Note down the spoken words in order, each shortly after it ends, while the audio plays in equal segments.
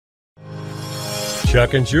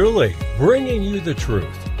Chuck and Julie, bringing you the truth,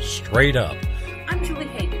 straight up. I'm Julie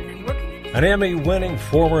Hayden. I'm working An Emmy-winning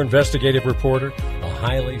former investigative reporter, a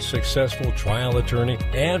highly successful trial attorney,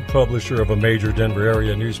 and publisher of a major Denver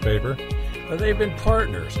area newspaper. They've been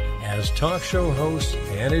partners as talk show hosts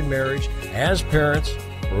and in marriage, as parents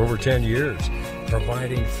for over 10 years,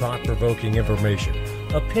 providing thought-provoking information,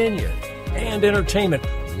 opinion, and entertainment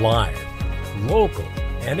live, local,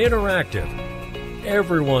 and interactive.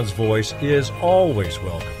 Everyone's voice is always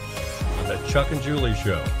welcome on the Chuck and Julie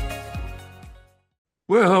Show.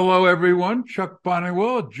 Well, hello, everyone. Chuck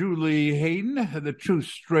Bonnewell, Julie Hayden, The Truth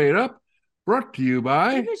Straight Up, brought to you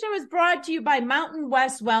by... This show is brought to you by Mountain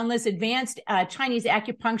West Wellness, Advanced Chinese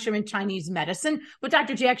Acupuncture and Chinese Medicine with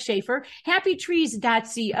Dr. Jack Schaefer,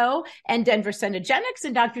 HappyTrees.co, and Denver Cenegenics,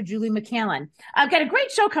 and Dr. Julie McCallan. I've got a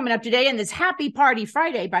great show coming up today, and this Happy Party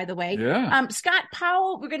Friday, by the way. Yeah. Scott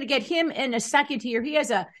Powell, we're going to get him in a second here. He's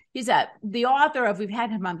the author of, we've had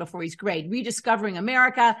him on before, he's great, Rediscovering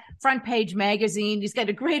America, Front Page Magazine. He's got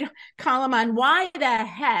a great column on why the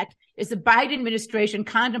heck is the Biden administration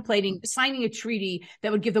contemplating signing a treaty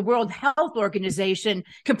that would give the World Health Organization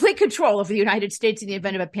complete control over the United States in the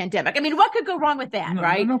event of a pandemic. I mean, what could go wrong with that,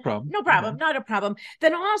 right? No problem. No problem. Not a problem.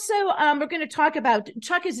 Then also, we're going to talk about,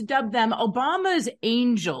 Chuck has dubbed them Obama's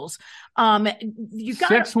angels. You got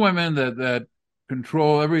 6 women that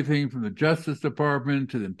control everything from the Justice Department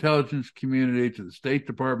to the intelligence community to the State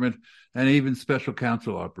Department and even special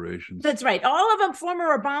counsel operations. That's right. All of them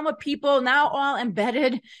former Obama people, now all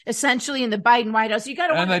embedded essentially in the Biden White House. They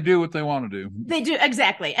do what they want to do. They do,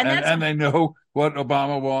 exactly. And they know what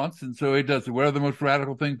Obama wants, and so he does it. Whatever the most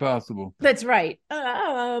radical thing possible. That's right.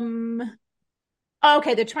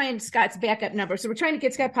 Okay, they're trying Scott's backup number. So we're trying to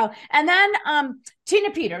get Scott Powell. And then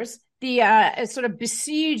Tina Peters, the sort of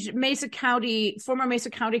besieged former Mesa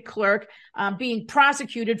County clerk, being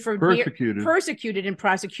persecuted for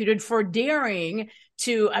daring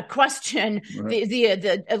to question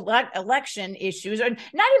the election issues, or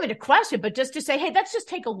not even to question, but just to say, hey, let's just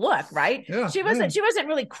take a look, right? Yeah, she wasn't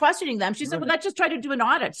really questioning them. She said, well, let's just try to do an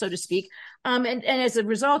audit, so to speak. And as a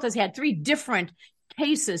result, has had 3 different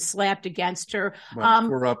cases slapped against her.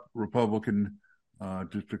 Corrupt Republican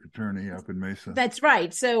district attorney up in Mesa. That's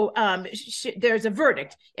right. So there's a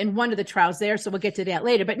verdict in one of the trials there, so we'll get to that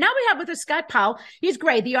later. But now we have with us Scott Powell. He's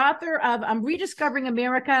great, the author of Rediscovering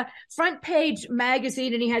America, Front Page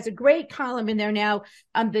Magazine, and he has a great column in there now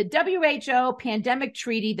on the WHO Pandemic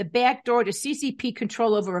Treaty, the backdoor to CCP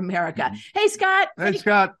control over America. Mm-hmm. Hey, Scott. Hey,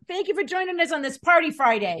 Scott. Thank you for joining us on this Party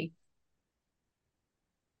Friday.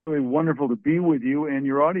 Really wonderful to be with you and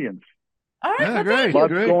your audience. All right, yeah, well, great.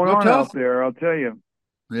 Lots going on out there, I'll tell you.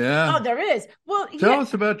 Yeah. Oh, there is. Well, tell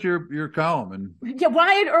us about your column.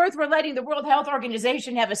 Why on earth we're letting the World Health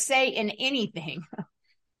Organization have a say in anything?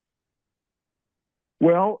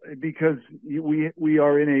 Well, because we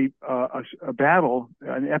are in a battle,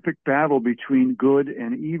 an epic battle between good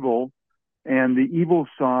and evil, and the evil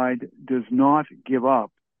side does not give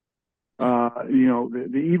up.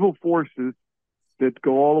 The evil forces that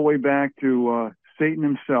go all the way back to Satan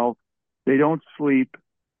himself, they don't sleep.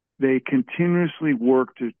 They continuously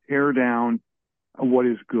work to tear down what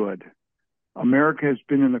is good. America has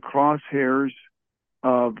been in the crosshairs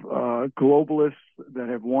of globalists that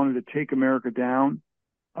have wanted to take America down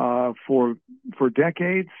for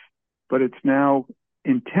decades, but it's now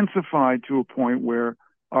intensified to a point where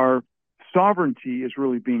our sovereignty is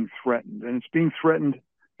really being threatened. And it's being threatened,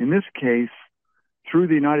 in this case, through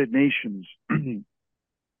the United Nations,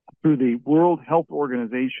 through the World Health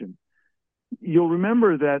Organization. You'll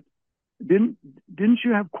remember that didn't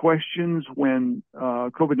you have questions when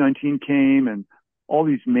COVID-19 came and all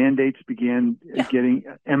these mandates began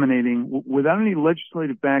emanating without any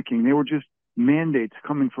legislative backing? They were just mandates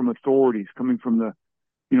coming from authorities, coming from the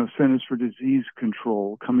Centers for Disease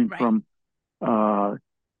Control, coming from NIH,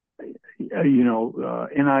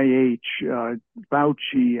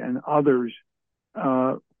 Fauci, and others.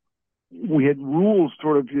 We had rules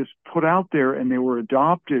sort of just put out there, and they were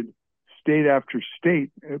adopted state after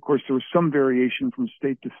state. Of course, there was some variation from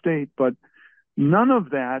state to state, but none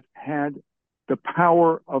of that had the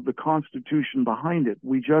power of the Constitution behind it.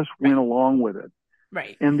 We just went along with it.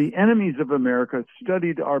 Right. And the enemies of America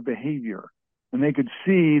studied our behavior, and they could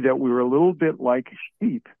see that we were a little bit like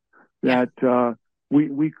sheep, that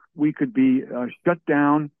we could be shut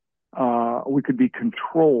down, we could be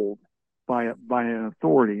controlled by an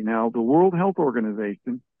authority. Now, the World Health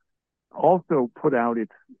Organization also put out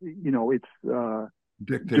its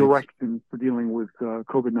directions for dealing with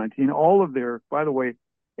COVID-19. All of their, by the way,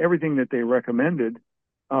 everything that they recommended,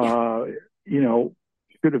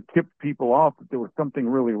 should have tipped people off that there was something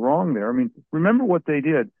really wrong there. I mean, remember what they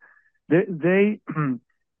did. They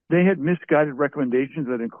had misguided recommendations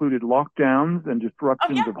that included lockdowns and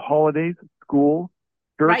disruptions of holidays, school,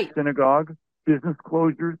 church, synagogue, business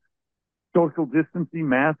closures, social distancing,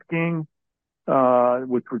 masking,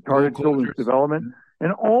 which retarded children's development.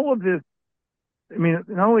 And all of this, I mean,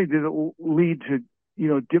 not only did it lead to,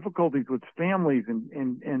 difficulties with families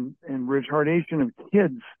and retardation of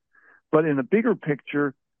kids, but in the bigger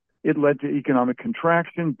picture, it led to economic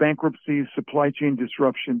contraction, bankruptcies, supply chain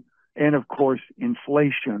disruption, and of course,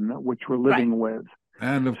 inflation, which we're living with.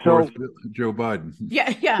 And of course, Joe Biden.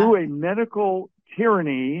 Yeah. Through a medical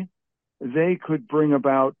tyranny, they could bring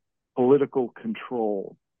about political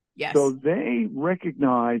control. Yes. So they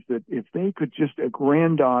recognized that if they could just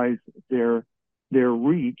aggrandize their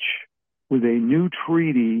reach with a new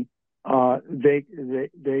treaty,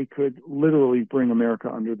 they could literally bring America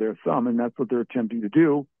under their thumb, and that's what they're attempting to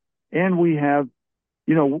do. And we have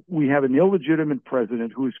an illegitimate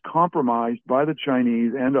president who is compromised by the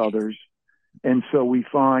Chinese and others, and so we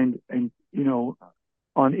find,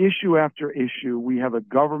 on issue after issue, we have a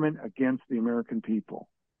government against the American people.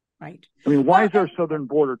 Right. I mean, why is our southern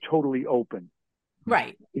border totally open?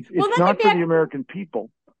 Right. It's not for the American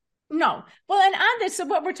people. No. Well, and on this, so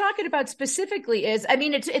what we're talking about specifically is, I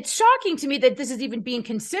mean, it's shocking to me that this is even being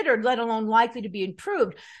considered, let alone likely to be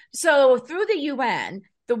improved. So through the UN,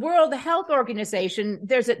 the World Health Organization,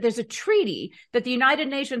 there's a treaty that the United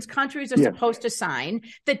Nations countries are supposed to sign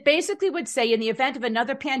that basically would say, in the event of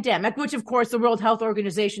another pandemic, which of course the World Health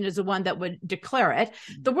Organization is the one that would declare it,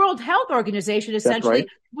 the World Health Organization essentially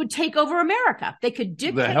would take over America. They could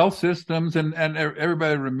dictate the health systems, and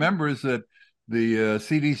everybody remembers that the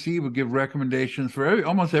CDC would give recommendations for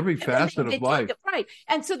almost every facet of life. Right.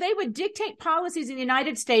 And so they would dictate policies in the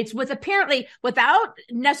United States without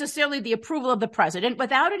necessarily the approval of the president,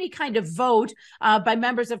 without any kind of vote by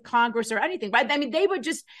members of Congress or anything. Right. I mean, they would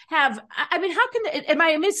just have, am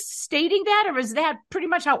I misstating that, or is that pretty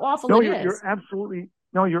much how awful it is?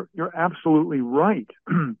 You're absolutely right.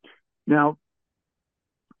 Now,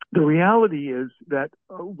 the reality is that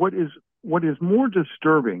what is more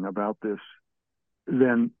disturbing about this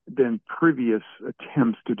than previous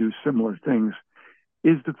attempts to do similar things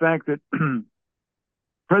is the fact that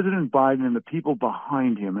President Biden and the people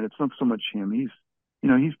behind him, and it's not so much him, he's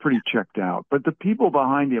pretty checked out, but the people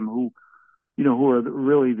behind him who are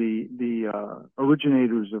really the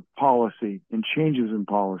originators of policy and changes in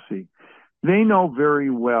policy, they know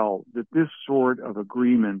very well that this sort of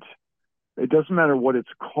agreement, it doesn't matter what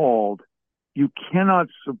it's called, you cannot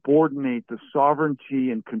subordinate the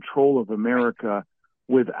sovereignty and control of America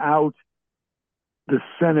without the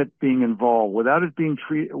Senate being involved, without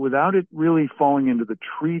it really falling into the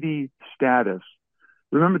treaty status.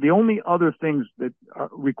 Remember, the only other things that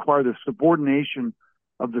require the subordination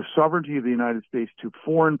of the sovereignty of the United States to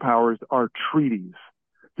foreign powers are treaties.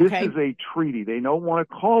 This is a treaty. They don't want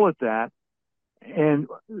to call it that,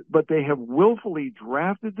 but they have willfully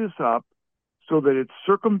drafted this up so that it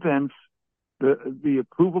circumvents the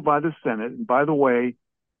approval by the Senate. And by the way,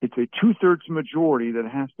 it's a 2/3 majority that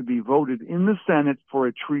has to be voted in the Senate for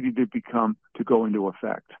a treaty to go into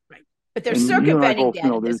effect. Right. But they're circumventing that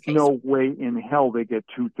in this case. There's no way in hell they get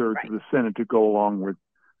 2/3 of the Senate to go along with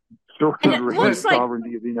surrendering the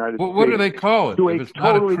sovereignty of the United States. What do they call it? To a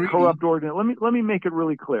totally corrupt ordinance. Let me make it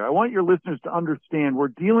really clear. I want your listeners to understand we're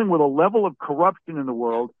dealing with a level of corruption in the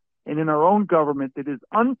world and in our own government that is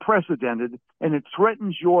unprecedented, and it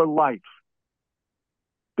threatens your life.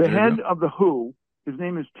 The head of the WHO, his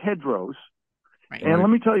name is Tedros, and let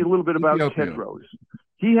me tell you a little bit about Tedros.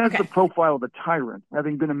 He has the profile of a tyrant,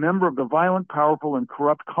 having been a member of the violent, powerful, and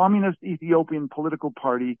corrupt communist Ethiopian political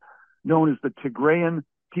party known as the Tigrayan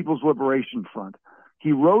People's Liberation Front.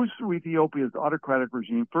 He rose through Ethiopia's autocratic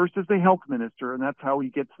regime, first as a health minister, and that's how he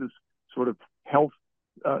gets this sort of health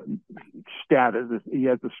status. He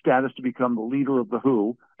has the status to become the leader of the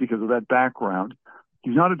WHO because of that background.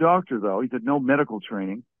 He's not a doctor, though. He's had no medical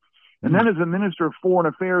training. And then as a Minister of Foreign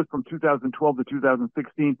Affairs from 2012 to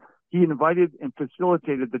 2016, he invited and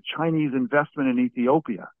facilitated the Chinese investment in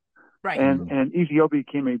Ethiopia. Right. And Ethiopia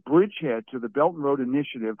became a bridgehead to the Belt and Road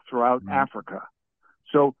Initiative throughout Africa.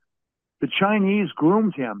 So the Chinese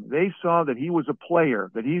groomed him. They saw that he was a player,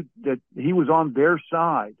 that he was on their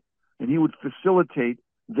side, and he would facilitate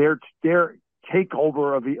their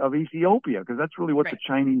takeover of Ethiopia, because that's really what the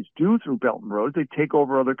Chinese do through Belt and Road. They take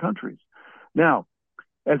over other countries. Now,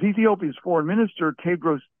 as Ethiopia's foreign minister,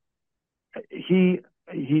 Tedros, he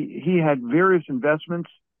had various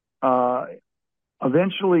investments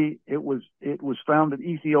Eventually, it was found that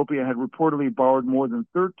Ethiopia had reportedly borrowed more than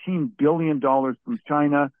 $13 billion from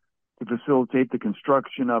China to facilitate the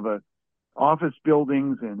construction of office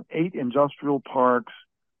buildings and 8 industrial parks.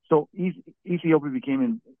 So Ethiopia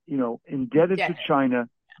became, indebted to China.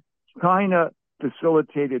 China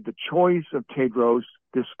facilitated the choice of Tedros,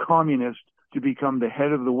 this communist, to become the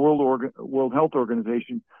head of the World Health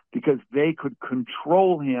Organization, because they could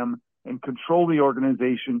control him and control the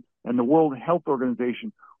organization, and the World Health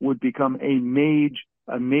Organization would become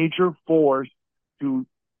a major force to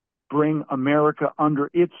bring America under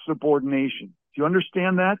its subordination. Do you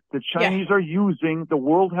understand that? The Chinese are using the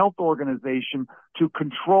World Health Organization to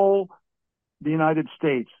control the United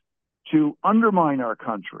States, to undermine our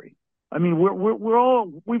country. I mean,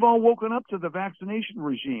 we've all woken up to the vaccination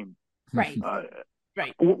regime. Right.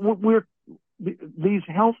 Right. These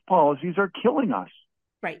health policies are killing us.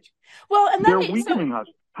 Right. Well, and they're weakening us.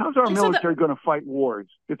 How's our military going to fight wars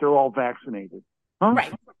if they're all vaccinated? Huh?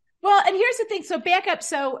 Right. Well, and here's the thing. So back up.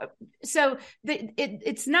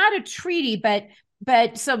 It's not a treaty, but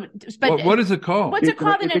what is it called? What's it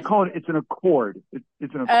called? It's an accord.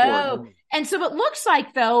 It's an accord. Oh, and so it looks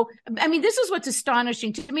like, though, I mean, this is what's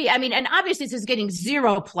astonishing to me. I mean, and obviously this is getting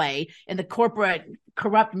zero play in the corporate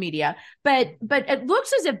corrupt media, but it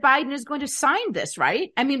looks as if Biden is going to sign this,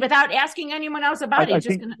 right? I mean, without asking anyone else about it.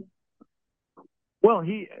 Well,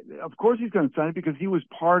 of course he's going to sign it because he was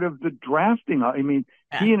part of the drafting. I mean,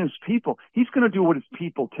 he and his people, he's going to do what his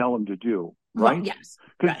people tell him to do, right? Well, yes.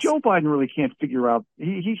 Because Joe Biden really can't figure out,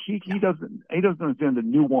 he doesn't understand the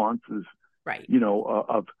nuances, right?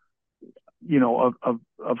 Of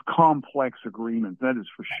complex agreements. That is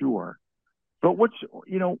for sure. But what's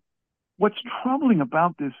troubling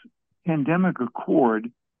about this pandemic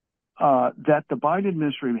accord that the Biden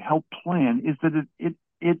administration helped plan is that it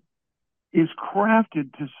is crafted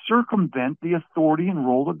to circumvent the authority and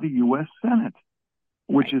role of the U.S. Senate,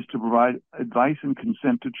 which is to provide advice and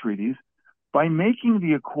consent to treaties, by making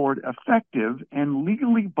the accord effective and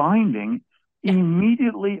legally binding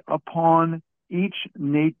immediately upon each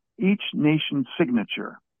nation's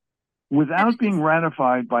signature, without being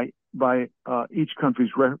ratified by each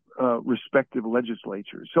country's respective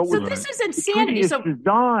legislatures. So this is insanity. It's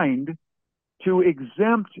designed to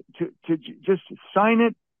exempt, to just sign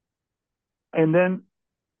it, and then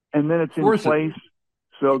it's in place.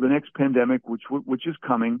 So the next pandemic, which is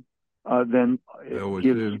coming, then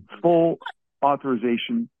gives full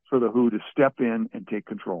authorization for the WHO to step in and take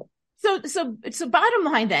control. So bottom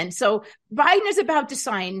line then, so Biden is about to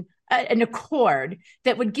sign an accord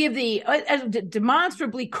that would give the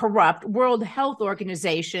demonstrably corrupt World Health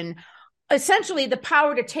Organization essentially the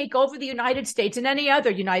power to take over the United States and any other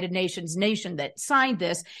United Nations nation that signed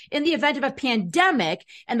this in the event of a pandemic.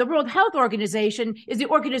 And the World Health Organization is the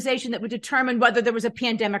organization that would determine whether there was a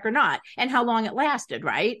pandemic or not and how long it lasted,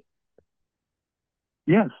 right?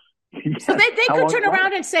 Yes. So they could turn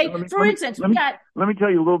around and say, for instance, let me tell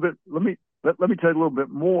you a little bit. Let me tell you a little bit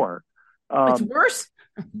more. It's worse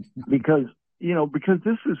because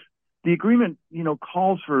this is the agreement.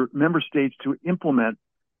 Calls for member states to implement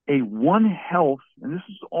a One Health, and this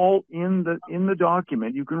is all in the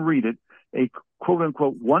document. You can read it. A quote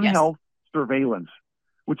unquote One Health surveillance,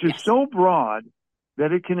 which is so broad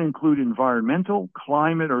that it can include environmental,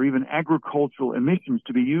 climate, or even agricultural emissions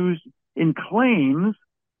to be used in claims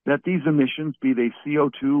that these emissions, be they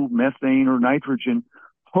CO2, methane, or nitrogen,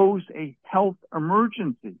 pose a health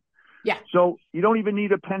emergency. Yeah. So you don't even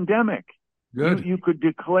need a pandemic. Good. You could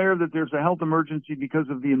declare that there's a health emergency because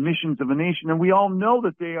of the emissions of a nation, and we all know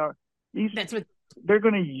that they're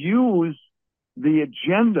going to use the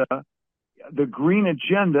agenda, the green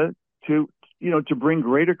agenda, to bring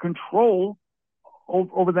greater control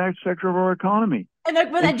over that sector of our economy. And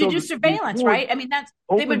they do surveillance, right? I mean,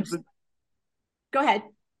 go ahead.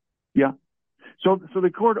 Yeah. So the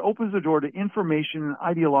court opens the door to information and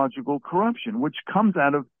ideological corruption, which comes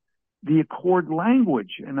out of the accord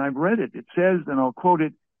language. And I've read it. It says, and I'll quote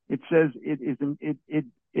it, it says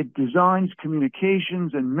it designs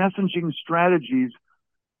communications and messaging strategies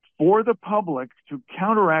for the public to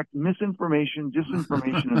counteract misinformation,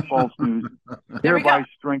 disinformation, and false news, thereby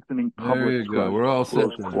strengthening public trust. We're all set.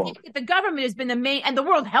 The government has been the main, and the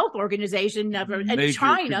World Health Organization, and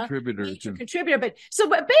China, major contributor. But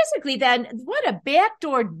basically, then, what a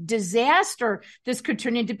backdoor disaster this could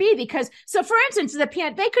turn into be. Because, so for instance,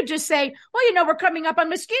 they could just say, well, we're coming up on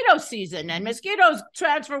mosquito season, and mosquitoes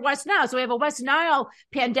transfer west now, so we have a West Nile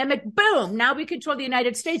pandemic. Boom! Now we control the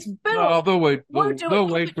United States. Boom! No, they'll wait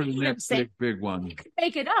for the next big one. You can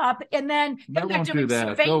make it up, and then they won't do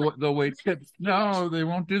that. They'll wait. No, they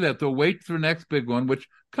won't do that. They'll wait for the next big one, which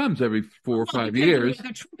comes every 4 or 5 years.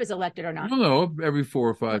 Whether Trump is elected or not. No, every 4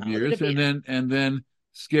 or 5 years, and then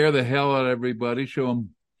scare the hell out of everybody. Show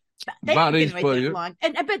them bodies for you.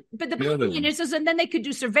 But the point is, and then they could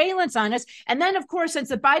do surveillance on us. And then, of course, since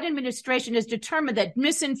the Biden administration has determined that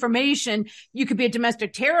misinformation, you could be a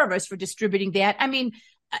domestic terrorist for distributing that. I mean,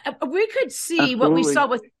 we could see Absolutely. What we saw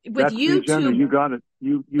with YouTube. You got it.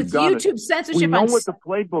 You got YouTube censorship. We know what the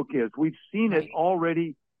playbook is. We've seen it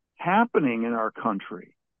already happening in our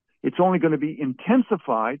country. It's only going to be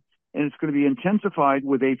intensified, and it's going to be intensified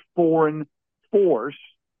with a foreign force,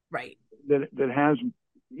 right? That has,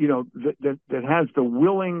 that has the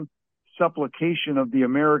willing supplication of the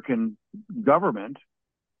American government.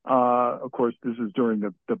 Of course, this is during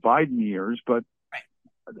the Biden years, but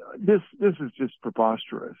this is just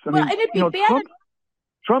preposterous. I mean, it'd be bad.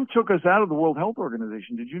 Trump took us out of the World Health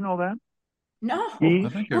Organization. Did you know that? No. I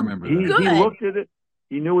think I remember that. He looked at it.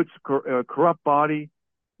 He knew it's a corrupt body.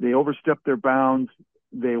 They overstepped their bounds.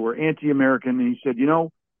 They were anti-American. And he said,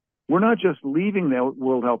 we're not just leaving the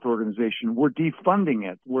World Health Organization. We're defunding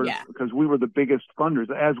it. Because we were the biggest funders,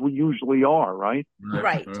 as we usually are, right?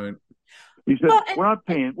 Right. He said, we're not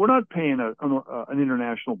paying an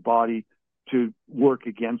international body to work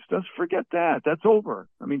against us. Forget that. That's over.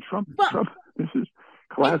 I mean, Trump. This is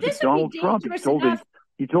classic Donald Trump. He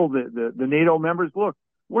told the NATO members, look,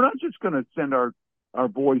 we're not just going to send our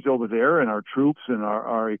boys over there and our troops and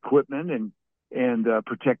our equipment and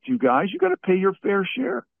protect you guys. You got to pay your fair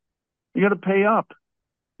share. You got to pay up.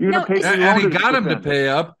 You're going to pay. And he got him to pay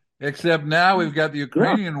up. Except now we've got the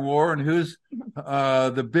Ukrainian war, and who's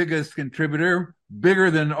the biggest contributor?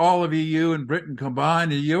 Bigger than all of EU and Britain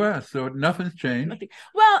combined, the U.S. So nothing's changed.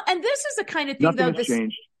 Well, and this is the kind of thing, Nothing's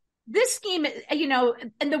changed. This scheme,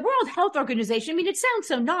 and the World Health Organization, I mean, it sounds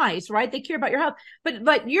so nice, right? They care about your health.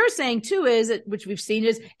 But you're saying, too, which we've seen,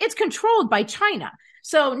 is it's controlled by China.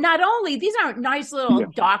 So not only, these aren't nice little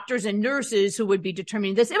doctors and nurses who would be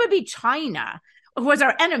determining this. It would be China, who was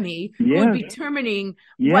our enemy, who would be determining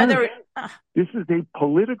whether... This is a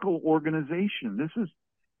political organization.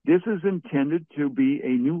 This is intended to be a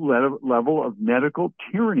new level of medical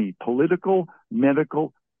tyranny, political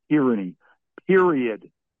medical tyranny, period.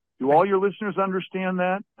 Do all your listeners understand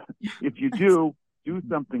that? If you do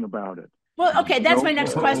something about it. Well, okay, that's my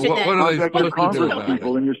next question. What are they supposed to Congress do about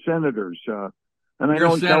people it? And your senators. And I your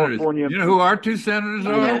know in senators. California... You know who our two senators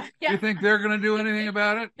are? Yeah. You think they're going to do anything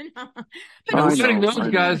about it? No. Setting those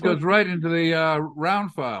guys goes right into the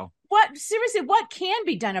round file. Seriously, what can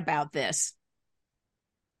be done about this?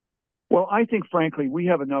 Well, I think, frankly, we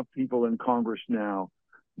have enough people in Congress now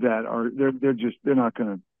that they're not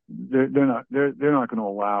going to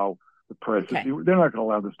allow the president. Okay. They're not going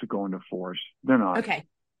to allow this to go into force. They're not. Okay.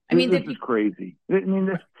 This is crazy. I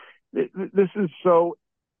mean, this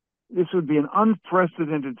would be an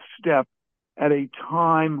unprecedented step at a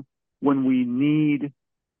time when we need,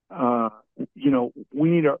 a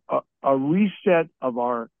reset of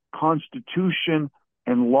our Constitution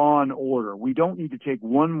and law and order. We don't need to take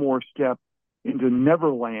one more step into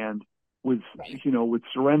Neverland with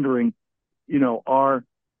surrendering,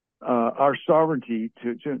 our sovereignty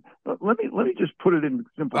to let me just put it in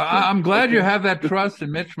simple terms. I'm glad you have that trust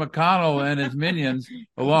in Mitch McConnell and his minions,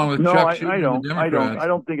 along with Chuck Schumer and the Democrats. I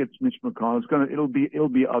don't think it's Mitch McConnell. It'll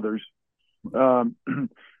be others.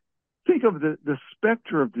 Think of the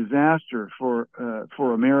specter of disaster for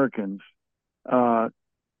Americans. Doesn't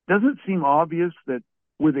it seem obvious that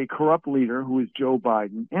with a corrupt leader who is Joe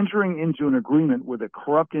Biden entering into an agreement with a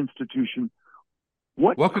corrupt institution,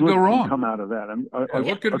 what could go wrong? Come out of that?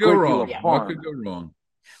 What could go wrong? What could go wrong?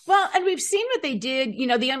 Well, and we've seen what they did.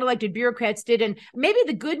 The unelected bureaucrats did, and maybe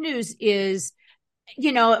the good news is,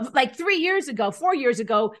 like 4 years ago,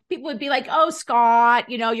 people would be like, "Oh, Scott,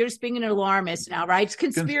 you're just being an alarmist now, right? It's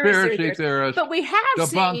conspiracy theorists." But we have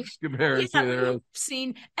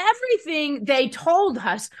seen everything they told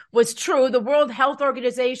us was true. The World Health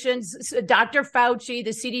Organization, Dr. Fauci,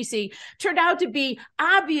 the CDC turned out to be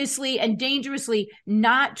obviously and dangerously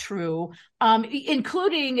not true.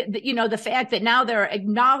 Including the fact that now they're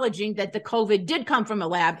acknowledging that the COVID did come from a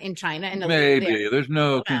lab in China. And maybe there's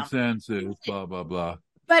no consensus, blah, blah, blah.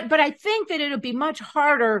 But I think that it'll be much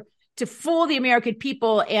harder to fool the American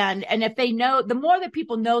people. And if they know, the more that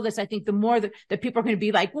people know this, I think the more that people are going to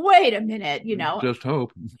be like, wait a minute, Just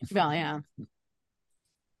hope. Well, yeah.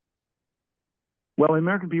 Well, the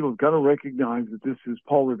American people have got to recognize that this is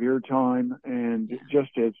Paul Revere time. And just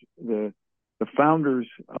as the founders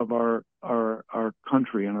of our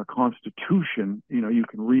country and our Constitution, you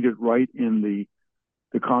can read it right in the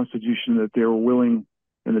the Constitution that they're willing,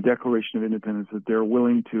 and the Declaration of Independence, that they're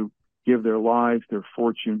willing to give their lives, their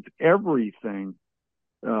fortunes, everything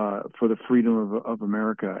for the freedom of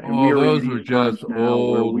America. And we are those in were these times just now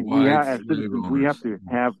where old as citizens, we have to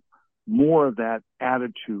have more of that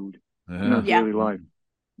attitude in our daily life.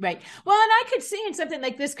 Right. Well, and I could see in something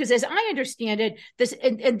like this, because as I understand it, this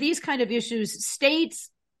and these kind of issues, states'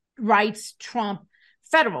 rights trump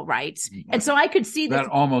federal rights, and so I could see that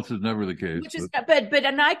almost is never the case. Which is, but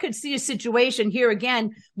and I could see a situation here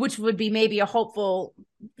again, which would be maybe a hopeful,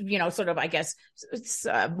 sort of, I guess,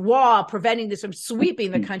 wall preventing this from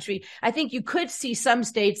sweeping the country. I think you could see some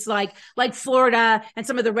states like Florida and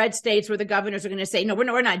some of the red states where the governors are going to say, no,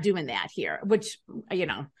 we're not doing that here, which,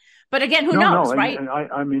 but again, who knows, right? And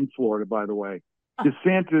I'm in Florida, by the way.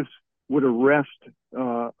 DeSantis would arrest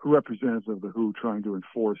representatives of the WHO trying to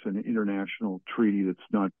enforce an international treaty that's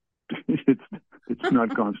not it's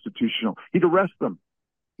not constitutional. He'd arrest them.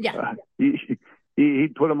 Yeah.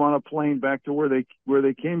 He'd put them on a plane back to where they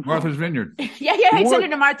came from. Martha's Vineyard. Yeah, he'd send it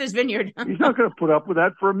to Martha's Vineyard. He's not going to put up with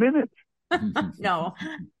that for a minute. No.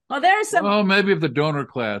 Well, there's some. Well, maybe if the donor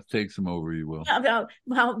class takes him over, you will.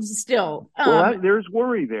 Well, still. There's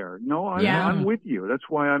worry there. No, I'm with you. That's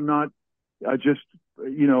why I'm not just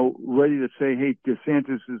ready to say, hey,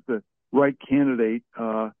 DeSantis is the right candidate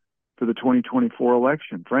for the 2024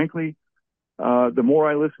 election. Frankly, the more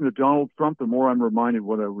I listen to Donald Trump, the more I'm reminded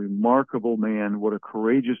what a remarkable man, what a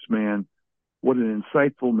courageous man, what an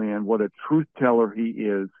insightful man, what a truth teller he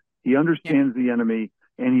is. He understands the enemy,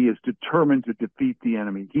 and he is determined to defeat the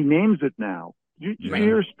enemy. He names it now. Did you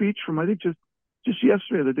hear a speech from, I think, just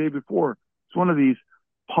yesterday or the day before? It's one of these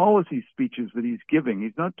policy speeches that he's giving.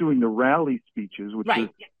 He's not doing the rally speeches, which is,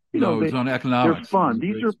 it's on economics. They're fun.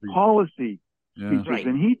 These are policy speeches.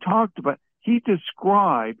 And he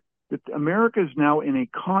described that America is now in a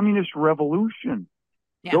communist revolution.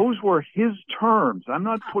 Yeah. Those were his terms. I'm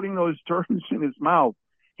not putting those terms in his mouth.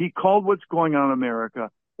 He called what's going on in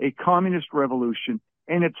America a communist revolution,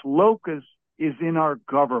 and its locus is in our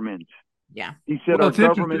government. Yeah. He said our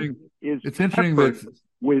government is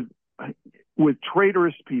with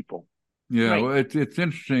traitorous people. Yeah, well, it's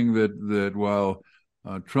interesting that while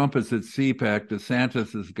Trump is at CPAC,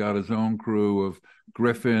 DeSantis has got his own crew of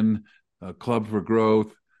Griffin, Club for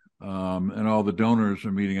Growth, and all the donors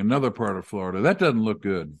are meeting another part of Florida. That doesn't look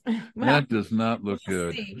good. That does not look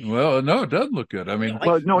good. Well, no, it doesn't look good. I mean,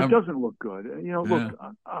 it doesn't look good. Look,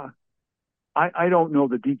 I don't know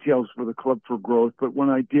the details for the Club for Growth, but when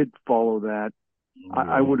I did follow that,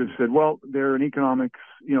 I would have said, well, they're an economics,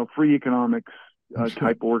 free economics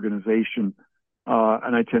type organization,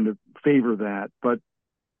 and I tend to favor that. But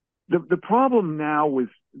the problem now with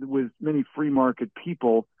many free market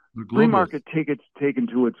people, free market taken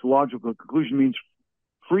to its logical conclusion means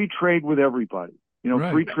free trade with everybody.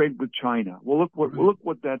 Free trade with China. Well, look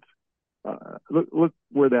what that's look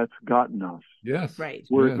where that's gotten us. Yes, right.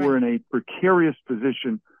 We're in a precarious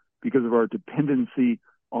position because of our dependency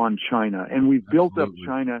on China, and we've built up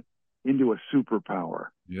China into a superpower.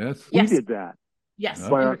 Yes, we did that. Yes,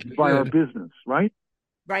 by our business, right?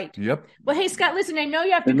 Right. Yep. Well, hey, Scott, listen, I know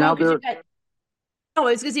you have to go because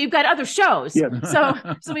it's because you've got other shows. Yes.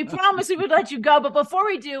 So we promised we would let you go, but before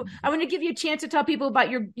we do, I want to give you a chance to tell people about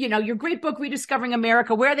your great book, Rediscovering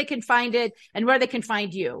America, where they can find it and where they can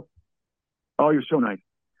find you. Oh, you're so nice.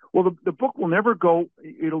 Well, the book will never go.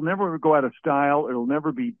 It'll never go out of style. It'll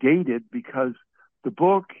never be dated because the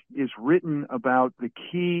book is written about the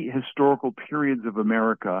key historical periods of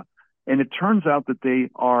America, and it turns out that they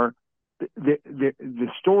are the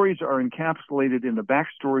stories are encapsulated in the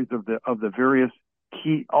backstories of the various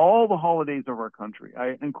all the holidays of our country.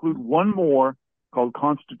 I include one more called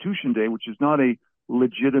Constitution Day, which is not a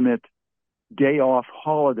legitimate day off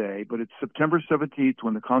holiday, but it's September 17th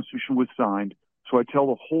when the Constitution was signed. So I tell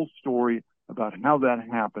the whole story about how that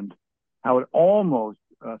happened, how it almost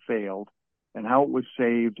failed, and how it was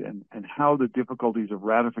saved, and how the difficulties of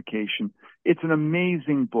ratification. It's an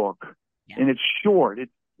amazing book, and it's short.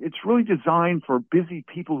 It's really designed for busy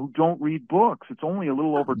people who don't read books. It's only a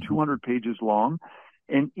little over 200 pages long,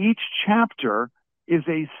 and each chapter is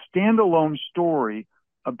a standalone story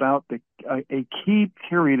about a key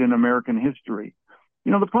period in American history.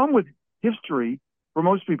 The problem with history for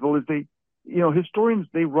most people is historians,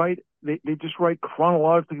 they just write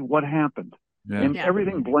chronologically what happened. Yeah. And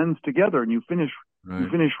everything blends together, and you finish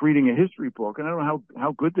reading a history book, and I don't know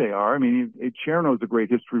how good they are. I mean, Chernow is a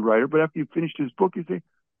great history writer, but after you finish his book, you say,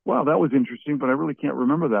 wow, that was interesting, but I really can't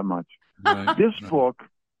remember that much. Right. This book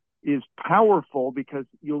is powerful because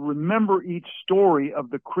you'll remember each story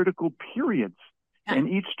of the critical periods, and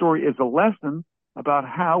each story is a lesson about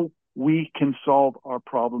how we can solve our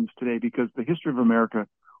problems today, because the history of America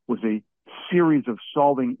was a series of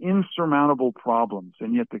solving insurmountable problems.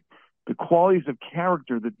 And yet the qualities of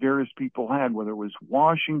character that various people had, whether it was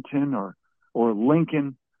Washington or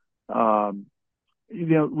Lincoln,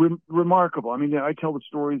 remarkable. I mean, I tell the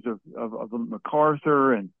stories of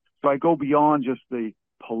MacArthur, and so I go beyond just the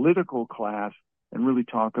political class and really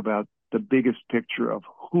talk about the biggest picture of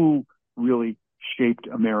who really shaped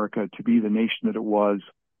America to be the nation that it was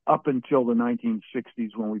up until the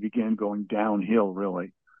 1960s, when we began going downhill,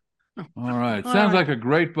 really. All right. Sounds like a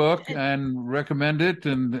great book, and recommend it.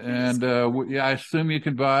 And I assume you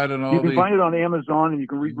can buy it on all. You can find it on Amazon, and you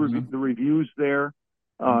can read the reviews there.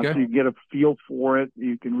 So you get a feel for it.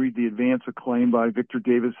 You can read the advance acclaim by Victor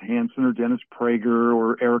Davis Hanson or Dennis Prager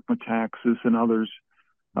or Eric Metaxas and others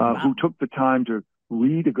who took the time to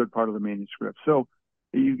read a good part of the manuscript. So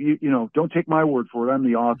you don't take my word for it. I'm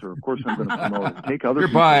the author. Of course, I'm going to promote it. Take other. You're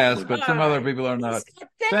biased, but some other people are not.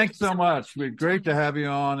 Thanks so much. It's great to have you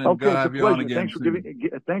on, and okay, have you on again.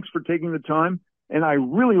 Thanks for taking the time, and I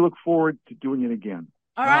really look forward to doing it again.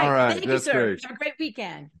 All right. Thank you, That's sir. great. Have a great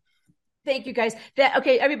weekend. Thank you, guys.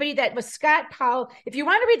 Everybody, that was Scott Powell. If you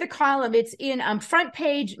want to read the column, it's in Front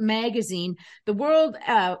Page Magazine, the World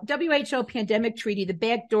WHO Pandemic Treaty, the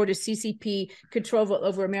backdoor to CCP control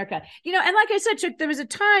over America. And like I said, Chuck, there was a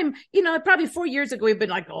time, probably 4 years ago, we've been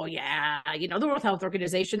like, oh yeah, the World Health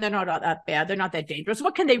Organization, they're not that bad. They're not that dangerous.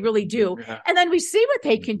 What can they really do? Yeah. And then we see what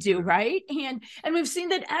they can do, right? And we've seen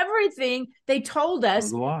that everything they told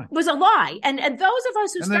us was a lie. And those of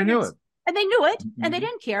us who started... they knew it. And they knew it, and they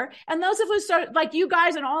didn't care. And those of us started, like you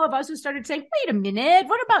guys and all of us, who started saying, "Wait a minute,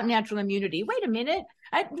 what about natural immunity? Wait a minute,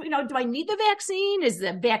 do I need the vaccine? Is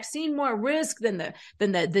the vaccine more risk than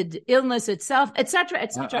the illness itself, et cetera,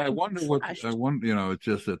 et cetera?" I wonder it's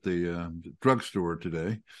just at the drugstore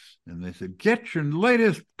today, and they said, "Get your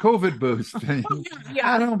latest COVID boost."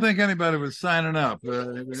 I don't think anybody was signing up. To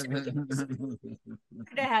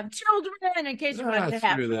have children, in case you want to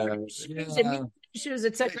have issues,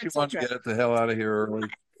 et cetera, you want to get the hell out of here early.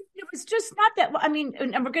 It was just not that. I mean,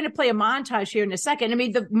 and we're going to play a montage here in a second. I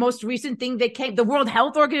mean, the most recent thing that came, the World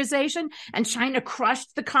Health Organization, and China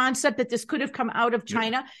crushed the concept that this could have come out of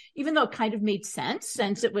China, even though it kind of made sense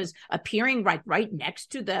since it was appearing right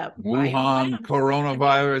next to the Wuhan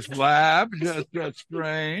coronavirus lab. That's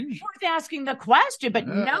strange. Worth asking the question, but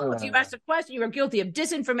no, if you asked the question, you were guilty of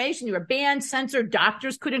disinformation. You were banned, censored.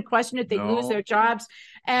 Doctors couldn't question it; they lose their jobs.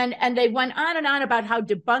 And they went on and on about how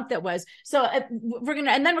debunked that was. So we're going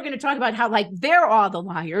to talk about how, like, they're all the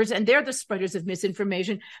liars and they're the spreaders of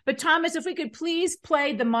misinformation. But Thomas, if we could please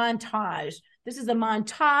play the montage. This is a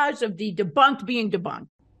montage of the debunked being debunked.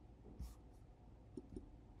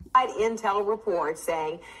 Intel report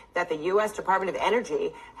saying that the U.S. Department of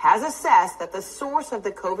Energy has assessed that the source of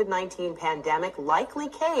the COVID-19 pandemic likely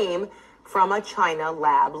came from a China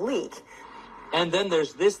lab leak. And then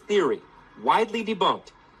there's this theory, widely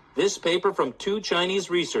debunked, this paper from 2 Chinese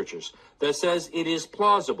researchers that says it is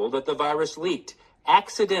plausible that the virus leaked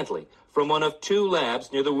accidentally from one of 2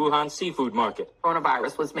 labs near the Wuhan seafood market.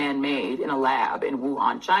 Coronavirus was man-made in a lab in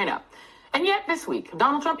Wuhan, China. And yet this week,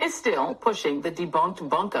 Donald Trump is still pushing the debunked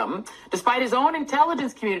bunkum, despite his own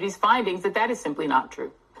intelligence community's findings that is simply not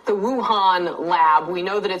true. The Wuhan lab, we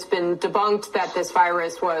know that it's been debunked that this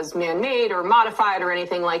virus was man-made or modified or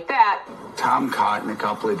anything like that. Tom Cotton a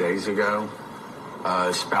couple of days ago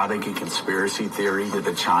spouting a conspiracy theory that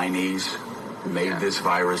the Chinese made this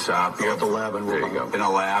virus up. You have the lab in Wuhan. In a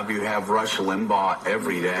lab, you have Rush Limbaugh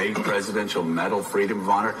every day, Presidential Medal, Freedom of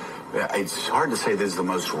Honor. It's hard to say this is the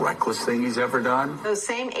most reckless thing he's ever done. Those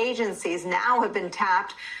same agencies now have been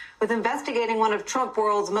tapped with investigating one of Trump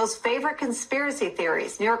world's most favorite conspiracy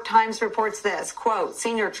theories. New York Times reports this, quote,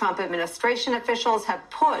 senior Trump administration officials have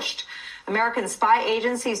pushed American spy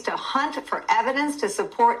agencies to hunt for evidence to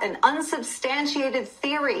support an unsubstantiated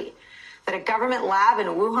theory that a government lab in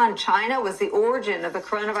Wuhan, China was the origin of the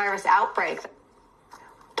coronavirus outbreak.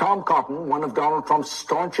 Tom Cotton, one of Donald Trump's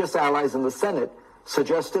staunchest allies in the Senate,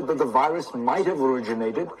 suggested that the virus might have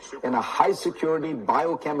originated in a high-security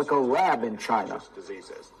biochemical lab in China.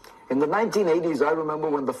 In the 1980s, I remember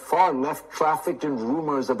when the far left trafficked in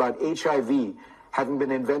rumors about HIV having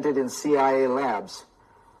been invented in CIA labs.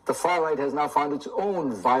 The far right has now found its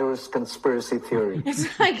own virus conspiracy theory.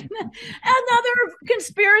 It's like another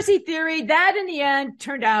conspiracy theory that in the end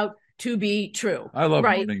turned out to be true. I love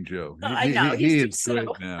Morning Joe. I know. He is great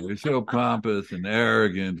now. He's so pompous and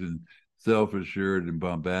arrogant and self-assured and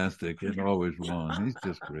bombastic and always wrong. He's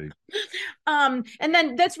just great. And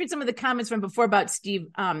then let's read some of the comments from before about Steve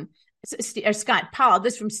Scott Powell,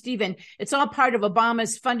 this from Stephen. It's all part of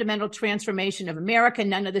Obama's fundamental transformation of America.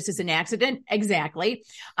 None of this is an accident. Exactly.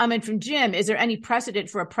 And from Jim, is there any precedent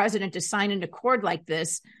for a president to sign an accord like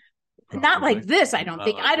this? Not like this, I don't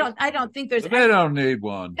think. I don't think there's. They don't need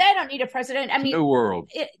one. They don't need a president. I mean, new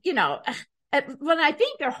world. Well, I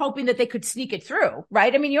think they're hoping that they could sneak it through,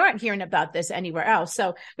 right? I mean, you aren't hearing about this anywhere else.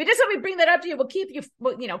 So, but just let me bring that up to you. We'll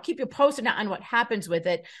keep you posted on what happens with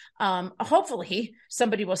it. Hopefully,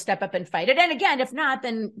 somebody will step up and fight it. And again, if not,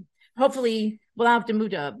 then hopefully we'll have to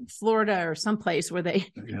move to Florida or someplace where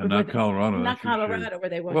they, Colorado, not Colorado, where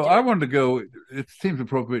they won't. Well, I wanted to go. It seems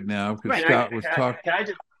appropriate now because Scott was talking. Can I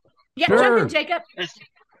just? Yeah, sure. Jump in, Jacob.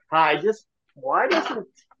 Hi. Just why doesn't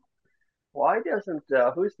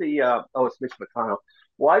who's the it's Mitch McConnell.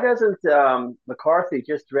 Why doesn't McCarthy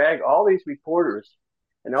just drag all these reporters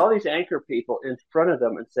and all these anchor people in front of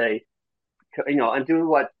them and say, and do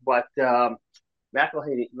what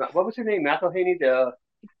McElhaney, what was her name? McElhaney, the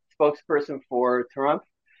spokesperson for Trump.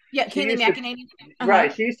 Yeah, Kayleigh McEnany.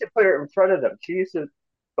 Right. She used to put her in front of them. She used to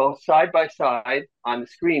go side by side on the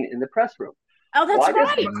screen in the press room. Oh, that's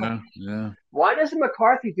right. Why doesn't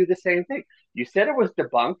McCarthy do the same thing? You said it was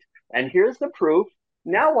debunked. And here's the proof.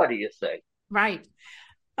 Now what do you say? Right.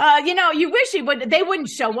 You wish they wouldn't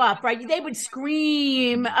show up, right? They would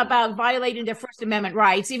scream about violating their First Amendment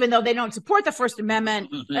rights, even though they don't support the First Amendment,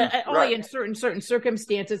 only in certain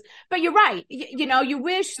circumstances. But you're right. You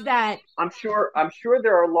wish that. I'm sure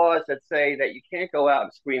there are laws that say that you can't go out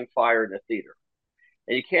and scream fire in a theater.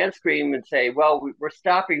 And you can't scream and say, well, we're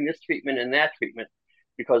stopping this treatment and that treatment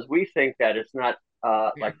because we think that it's not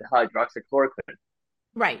like the hydroxychloroquine.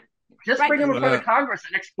 Right. Just bring them in front of Congress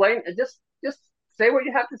and explain. And just say what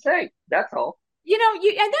you have to say. That's all.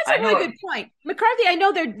 And that's a really good point. McCarthy, I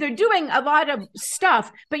know they're doing a lot of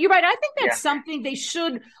stuff, but you're right. I think that's something they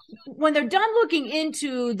should, when they're done looking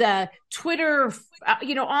into the Twitter,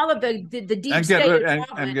 all of the deep state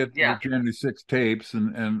and get the January 6 tapes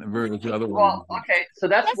and various other ones. Well, okay, so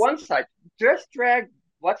that's one side. Just drag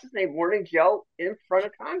what's his name, Morning Joe, in front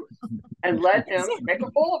of Congress and let him make a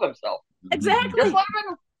fool of himself. Exactly. Just let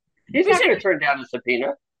him. He's not going to turn down a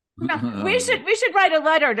subpoena. No, we should write a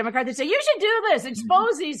letter to McCarthy and say, you should do this,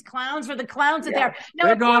 expose these clowns for the clowns that they're.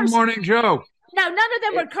 Now, of course, Morning Joe. Now, none of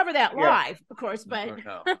them would cover that live, of course, but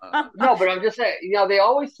no, but I'm just saying, they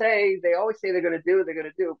always say they're going to do,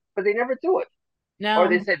 but they never do it. No, or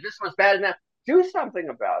they say this was bad enough. Do something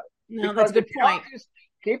about it. No, that's a good point.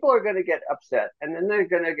 People are going to get upset, and then they're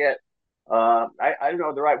going to get I don't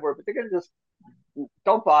know the right word, but they're going to just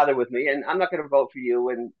don't bother with me, and I'm not going to vote for you,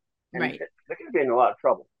 and right. They're going to be in a lot of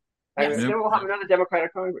trouble. Yes. And then we'll have another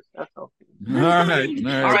Democratic Congress. That's all. All right.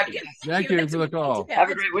 Thank you for the call. Have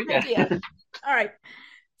a great weekend. All right.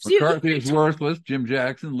 McCarthy is worthless. Jim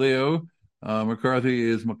Jackson, Leo. McCarthy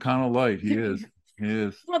is McConnell light. He is.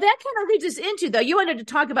 Well, that kind of leads us into, though, you wanted to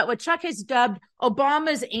talk about what Chuck has dubbed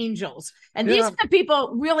Obama's angels. And these are the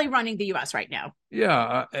people really running the U.S. right now.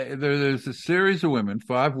 Yeah. There's a series of women,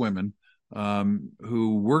 5 women,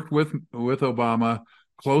 who worked with Obama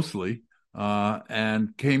closely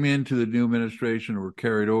and came into the new administration or were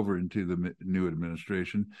carried over into the new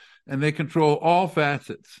administration. And they control all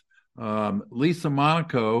facets. Lisa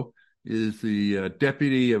Monaco is the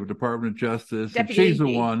deputy of Department of Justice. And she's the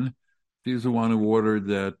one who ordered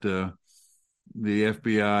that the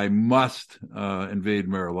FBI must invade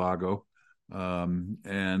Mar-a-Lago. And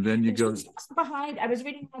then you go behind. I was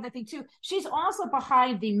reading another thing too. She's also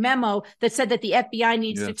behind the memo that said that the FBI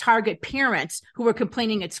needs to target parents who were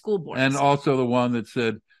complaining at school boards, and also the one that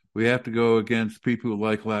said we have to go against people who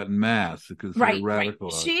like Latin Mass because they're radical.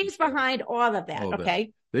 Right. She's behind all of that.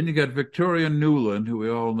 Okay. Then you got Victoria Nuland, who we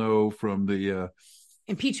all know from the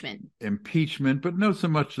impeachment, but not so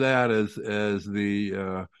much that as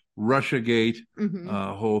the Russiagate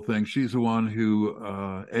whole thing. She's the one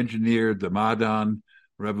who engineered the Maidan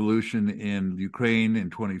revolution in Ukraine in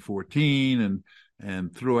 2014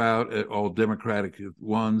 and threw out all Democratic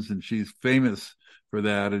ones, and she's famous for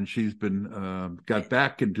that. And she's been got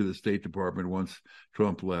back into the State Department once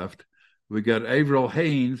Trump left. We got Avril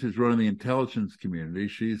Haines, who's running the intelligence community.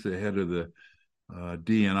 She's the head of the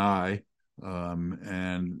DNI,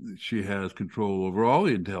 and she has control over all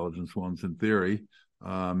the intelligence ones in theory.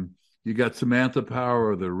 You got Samantha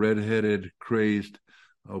Power, the redheaded, crazed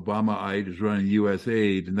Obamaite, who's running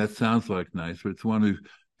USAID, and that sounds like nice, but it's one who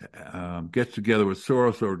gets together with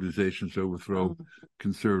Soros organizations to overthrow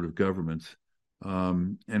conservative governments.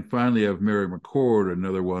 And finally, you have Mary McCord,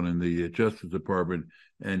 another one in the Justice Department,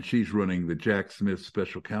 and she's running the Jack Smith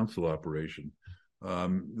Special Counsel operation.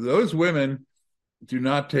 Those women do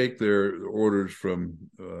not take their orders from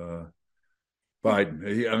Biden.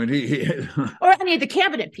 He or any of the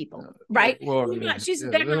cabinet people, right? Well,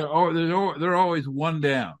 they're always one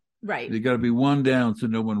down. Right. You got to be one down so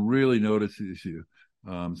no one really notices you.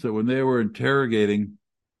 So when they were interrogating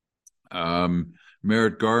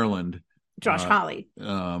Merrick Garland, Josh Hawley,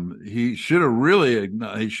 he should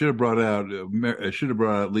have brought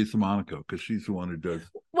out Lisa Monaco, because she's the one who does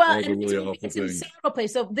all the really awful things. In several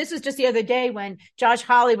places. So this was just the other day when Josh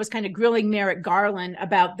Hawley was kind of grilling Merrick Garland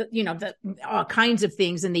about the all kinds of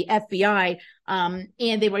things in the FBI. And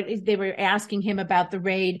they were asking him about the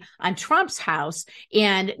raid on Trump's house,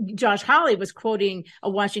 and Josh Hawley was quoting a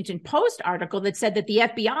Washington Post article that said that the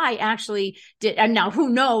FBI actually did. And now who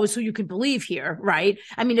knows who you can believe here, right?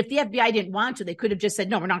 I mean, if the FBI didn't want to, they could have just said,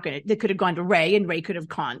 no, we're not going to. They could have gone to Ray, and Ray could have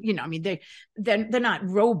gone. They're not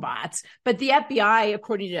robots, but the FBI,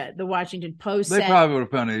 according to the Washington Post, they probably would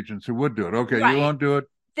have found agents who would do it. Okay, right. You won't do it.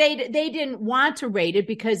 They didn't want to raid it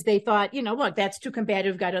because they thought, look, that's too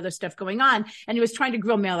combative, got other stuff going on. And he was trying to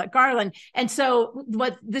grill Merrick Garland. And so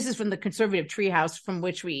this is from the conservative treehouse from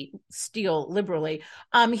which we steal liberally.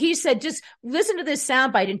 He said, just listen to this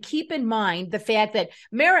soundbite and keep in mind the fact that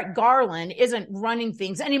Merrick Garland isn't running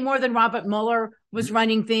things any more than Robert Mueller was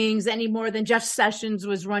running things, any more than Jeff Sessions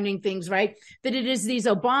was running things, right? That it is these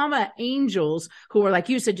Obama angels who are, like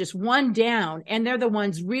you said, just one down, and they're the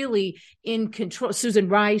ones really in control. Susan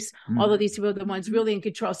Rice, all of these people are the ones really in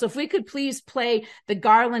control. So if we could please play the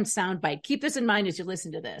Garland soundbite. Keep this in mind as you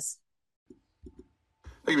listen to this.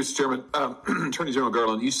 Thank you, Mr. Chairman. Attorney General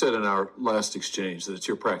Garland, you said in our last exchange that it's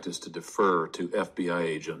your practice to defer to FBI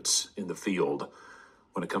agents in the field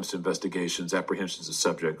when it comes to investigations, apprehensions of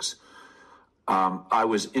subjects. I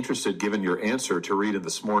was interested, given your answer, to read in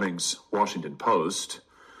this morning's Washington Post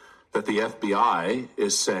that the FBI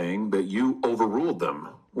is saying that you overruled them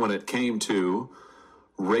when it came to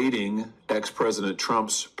raiding ex-President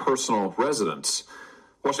Trump's personal residence.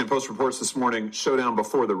 Washington Post reports this morning, showdown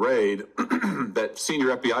before the raid, that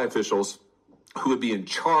senior FBI officials who would be in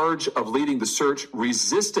charge of leading the search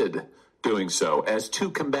resisted doing so as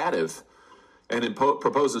too combative, and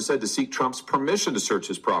proposed instead to seek Trump's permission to search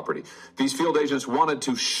his property. These field agents wanted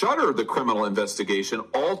to shutter the criminal investigation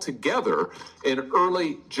altogether in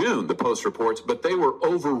early June, the Post reports, but they were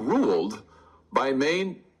overruled by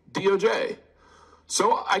Maine DOJ.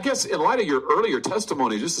 So I guess in light of your earlier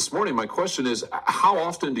testimony just this morning, my question is, how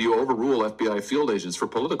often do you overrule FBI field agents for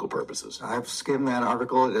political purposes? I've skimmed that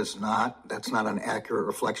article. That's not an accurate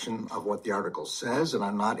reflection of what the article says, and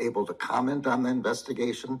I'm not able to comment on the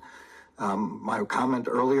investigation. My comment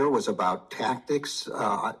earlier was about tactics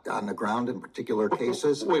on the ground in particular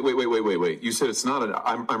cases. Wait. You said it's not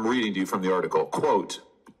I'm reading to you from the article. Quote,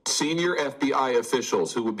 senior FBI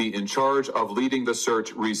officials who would be in charge of leading the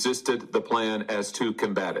search resisted the plan as too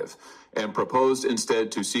combative and proposed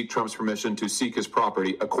instead to seek Trump's permission to seek his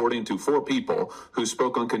property, according to 4 people who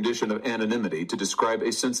spoke on condition of anonymity to describe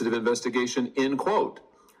a sensitive investigation, end quote.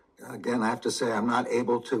 Again, I have to say I'm not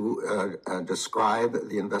able to describe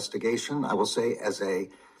the investigation. I will say as a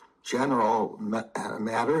general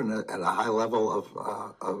matter and at a high level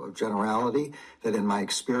of generality that in my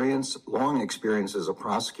experience, long experience as a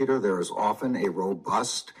prosecutor, there is often a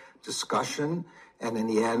robust discussion, and in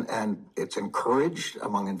the end, and it's encouraged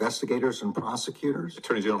among investigators and prosecutors.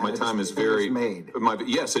 Attorney General, my time is very made.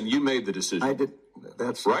 Yes, and you made the decision. I did.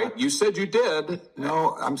 That's right. Not, you said you did.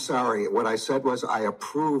 No, I'm sorry. What I said was I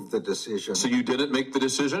approved the decision. So you didn't make the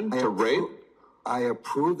decision to raid? I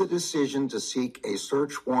approved the decision to seek a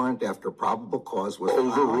search warrant after probable cause was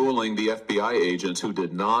overruling the FBI agents who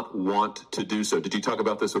did not want to do so. Did you talk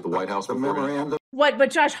about this with the White House beforehand?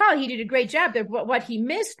 But Josh Hawley, he did a great job there. What he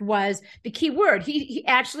missed was the key word. He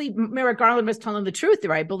actually, Merrick Garland was telling the truth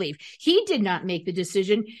there, I believe. He did not make the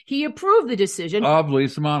decision. He approved the decision. Of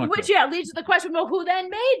Lisa Monaco. Which, leads to the question, well, who then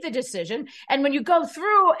made the decision? And when you go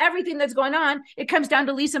through everything that's going on, it comes down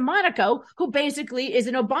to Lisa Monaco, who basically is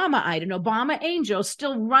an Obamaite, an Obama angel,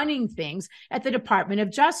 still running things at the Department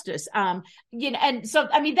of Justice. And so,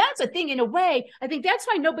 I mean, that's a thing in a way. I think that's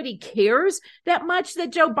why nobody cares that much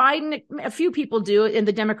that Joe Biden, a few people do in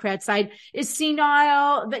the Democrat side, is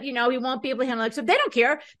senile, that, he won't be able to handle it. So they don't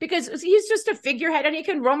care because he's just a figurehead and he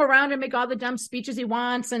can roam around and make all the dumb speeches he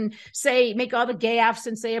wants and make all the gaffes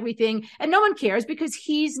and say everything. And no one cares because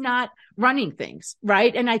he's not running things,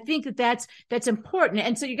 right? And I think that's important.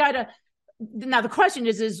 And so now the question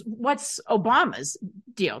is what's Obama's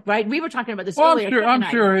deal, right? We were talking about this earlier. I'm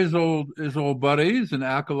sure his old buddies and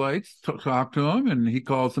acolytes talk to him, and he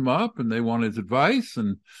calls them up, and they want his advice,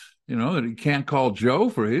 and that he can't call Joe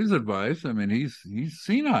for his advice. I mean, he's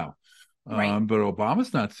senile, right. But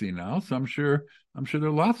Obama's not senile, so I'm sure I'm sure there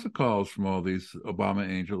are lots of calls from all these Obama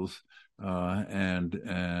angels and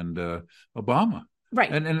Obama.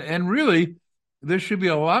 Right. And really, there should be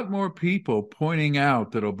a lot more people pointing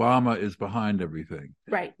out that Obama is behind everything.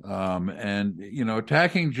 Right. And,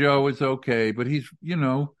 attacking Joe is okay, but he's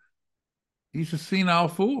a senile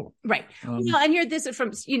fool. Right. And here this is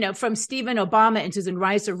from Stephen Obama and Susan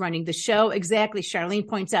Rice are running the show. Exactly. Charlene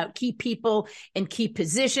points out key people in key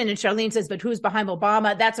position. And Charlene says, but who's behind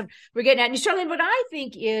Obama? That's what we're getting at. And Charlene, what I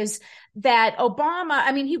think is that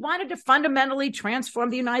Obama, he wanted to fundamentally transform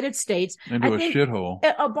the United States into a shithole.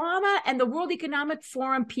 Obama and the World Economic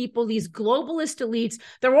Forum people, these globalist elites,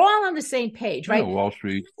 they're all on the same page, right? Wall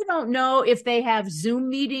Street. I don't know if they have Zoom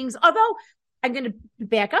meetings, although I'm going to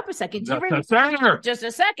back up a second. Just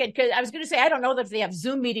a second, because I was going to say, I don't know that if they have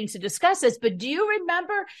Zoom meetings to discuss this, but do you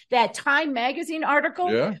remember that Time Magazine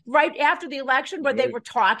article right after the election where they were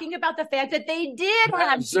talking about the fact that they did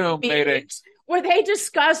have Zoom meetings where they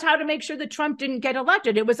discussed how to make sure that Trump didn't get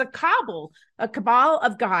elected? It was a cabal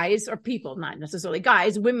of guys or people, not necessarily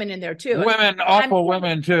guys, women in there too. Awful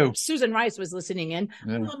women too. Susan Rice was listening in.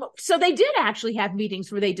 Yeah. So they did actually have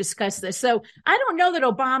meetings where they discussed this. So I don't know that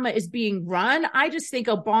Obama is being run. I just think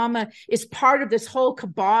Obama is part of this whole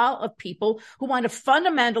cabal of people who want to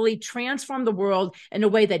fundamentally transform the world in a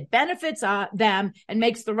way that benefits them and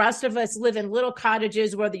makes the rest of us live in little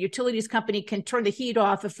cottages where the utilities company can turn the heat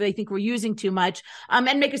off if they think we're using too much,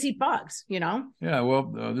 and make us eat bugs, Yeah,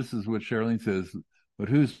 well, this is what Charlene says. But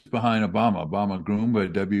who's behind Obama? Obama groomed by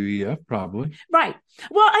WEF, probably. Right.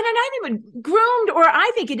 Well, and not even groomed, or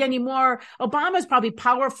I think it anymore. Obama's probably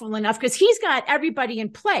powerful enough because he's got everybody in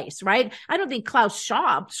place, right? I don't think Klaus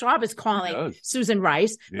Schwab is calling Susan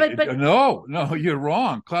Rice. But no, you're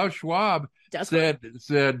wrong. Klaus Schwab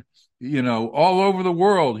said, all over the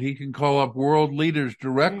world, he can call up world leaders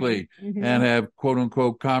directly and have quote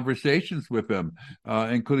unquote conversations with them,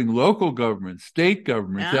 including local governments, state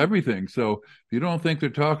governments, everything. So if you don't think they're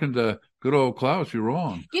talking to good old Klaus, you're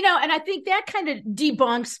wrong. And I think that kind of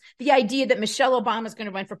debunks the idea that Michelle Obama is going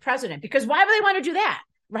to run for president, because why would they want to do that?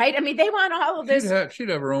 Right. They want all of this. She'd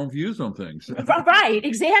have her own views on things. Right.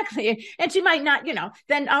 Exactly. And she might not,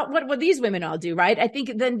 then what will these women all do? Right. I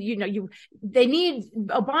think then,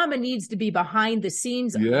 Obama needs to be behind the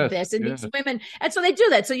scenes of this and these women. And so they do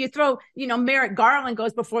that. So you throw, Merrick Garland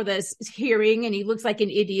goes before this hearing and he looks like an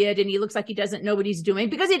idiot and he looks like he doesn't know what he's doing,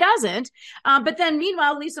 because he doesn't. But then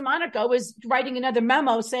meanwhile, Lisa Monaco was writing another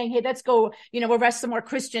memo saying, hey, let's go, arrest some more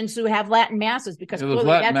Christians who have Latin masses, because those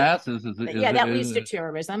Latin masses that leads to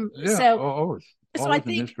terrorism. Yeah, so I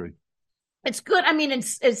think history. It's good.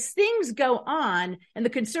 As things go on, and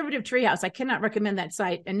the Conservative Treehouse, I cannot recommend that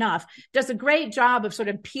site enough, does a great job of sort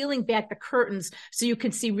of peeling back the curtains so you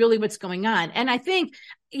can see really what's going on. And I think,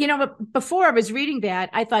 before I was reading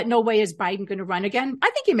that, I thought, no way is Biden going to run again.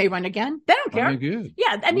 I think he may run again. They don't care.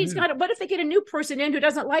 He's got. What if they get a new person in who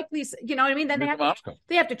doesn't like these? Then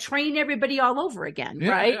they have to train everybody all over again,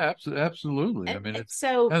 right? Yeah, absolutely.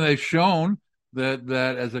 And they've shown that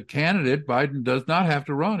as a candidate, Biden does not have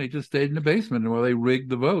to run. He just stayed in the basement while they rigged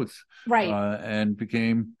the votes, right? And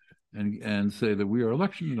became and say that we are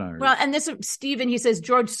election deniers. Well, and this is Stephen. He says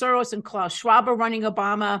George Soros and Klaus Schwab are running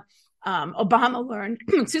Obama. Obama learned,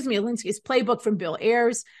 Alinsky's playbook from Bill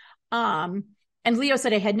Ayers. And Leo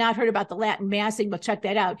said, I had not heard about the Latin massing. We'll check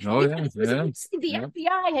that out. Oh, The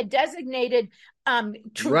FBI had designated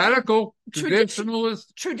radical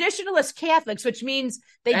traditionalist Catholics, which means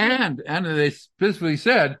they specifically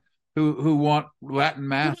said who want Latin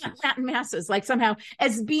masses. Like somehow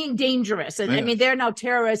as being dangerous. And they're now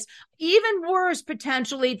terrorists, even worse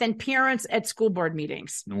potentially than parents at school board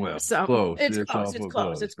meetings. Well, so close.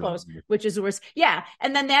 It's close, which is worse. Yeah.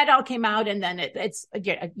 And then that all came out, and then it's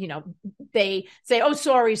they say, oh,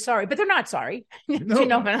 sorry, but they're not sorry.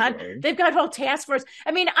 No, they've got a whole task force.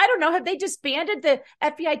 I don't know. Have they disbanded the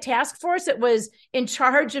FBI task force that was in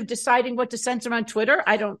charge of deciding what to censor on Twitter?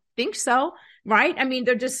 I don't think so. Right?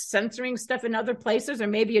 They're just censoring stuff in other places, or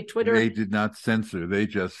maybe a Twitter. They did not censor. They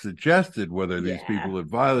just suggested whether these people had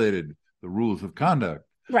violated the rules of conduct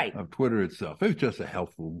of Twitter itself. It was just a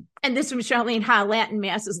helpful. And this from Charlene, how Latin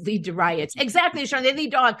masses lead to riots. Exactly, Charlene. They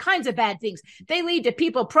lead to all kinds of bad things. They lead to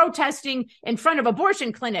people protesting in front of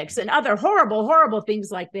abortion clinics and other horrible, horrible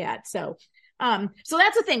things like that. So that's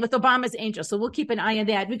the thing with Obama's angel. So we'll keep an eye on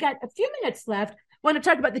that. We got a few minutes left. Want to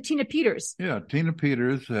talk about the Tina Peters. Yeah, Tina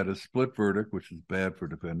Peters had a split verdict, which is bad for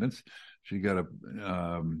defendants. She got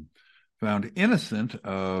found innocent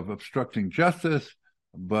of obstructing justice,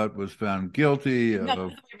 but was found guilty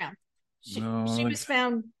of. She was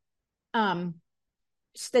found.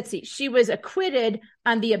 let's see, she was acquitted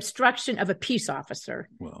on the obstruction of a peace officer,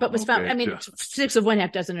 but was found, 6 of 1,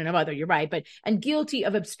 half dozen of another, you're right, and guilty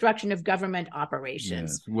of obstruction of government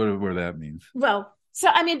operations. Yes, whatever that means. Well, so,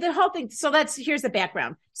 I mean, the whole thing, so here's the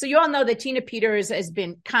background. So you all know that Tina Peters has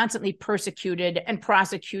been constantly persecuted and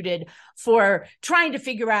prosecuted for trying to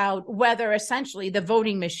figure out whether essentially the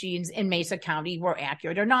voting machines in Mesa County were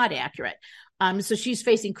accurate or not accurate. So she's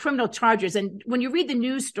facing criminal charges. And when you read the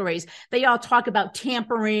news stories, they all talk about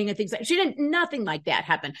tampering and things like nothing like that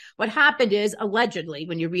happened. What happened is, allegedly,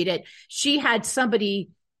 when you read it, she had somebody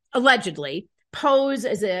allegedly pose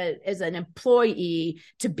as an employee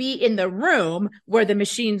to be in the room where the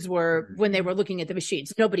machines were when they were looking at the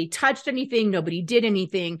machines. Nobody touched anything. Nobody did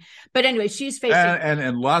anything. But anyway, she's facing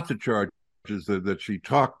and lots of charges that she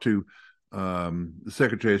talked to the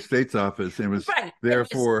Secretary of State's office and was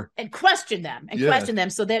therefore and questioned them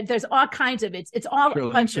So there's all kinds of it's all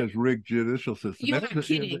a bunch of rigged judicial system. You're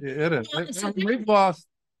kidding. It is. We've lost.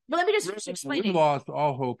 Well, let me just finish explaining. We've lost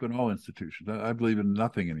all hope in all institutions. I believe in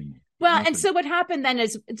nothing anymore. Well, and so what happened then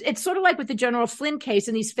is it's sort of like with the General Flynn case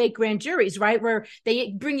and these fake grand juries, right? Where they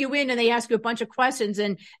bring you in and they ask you a bunch of questions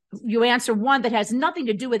and you answer one that has nothing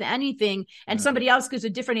to do with anything and somebody else gives a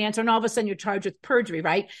different answer and all of a sudden you're charged with perjury,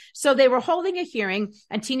 right? So they were holding a hearing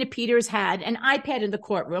and Tina Peters had an iPad in the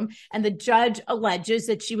courtroom and the judge alleges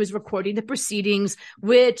that she was recording the proceedings,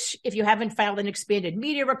 which if you haven't filed an expanded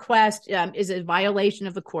media request is a violation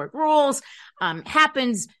of the court rules,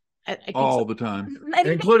 happens all the time,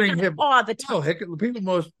 including him. All the time. Oh, heck,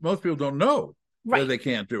 most people don't know that they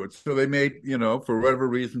can't do it, so they may, for whatever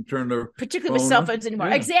reason, turn their particularly with cell phones anymore.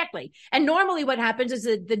 Yeah. Exactly. And normally, what happens is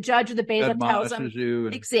the judge or the bailiff tells them tells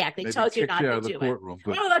you not to do it.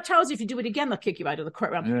 Well, that tells you if you do it again, they'll kick you out of the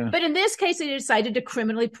courtroom. Yeah. But in this case, they decided to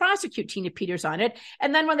criminally prosecute Tina Peters on it.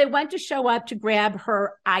 And then when they went to show up to grab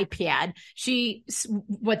her iPad,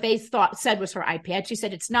 what they said was her iPad. She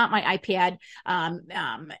said, "It's not my iPad."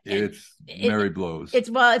 It's Mary Blow's.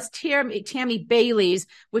 It's Tammy Bailey's,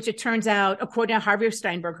 which it turns out, according to Harvey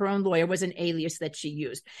Steinberg, her own lawyer, was an alias that she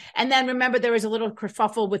used. And then remember, there was a little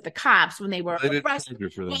kerfuffle with the cops when they were arrested.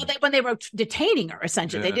 When they were detaining her,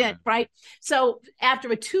 essentially, they did, right? So after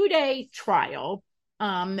a 2-day trial,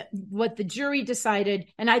 what the jury decided,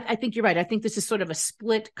 and I think you're right, I think this is sort of a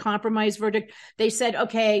split compromise verdict. They said,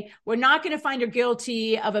 okay, we're not going to find her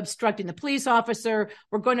guilty of obstructing the police officer.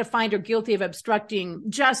 We're going to find her guilty of obstructing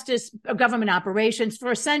justice, government operations,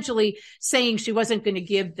 for essentially saying she wasn't going to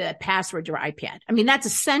give the password to her iPad. I mean, that's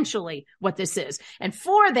essentially what this is. And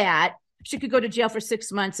for that, she could go to jail for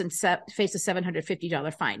 6 months and face a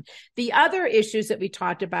 $750 fine. The other issues that we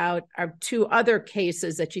talked about are 2 other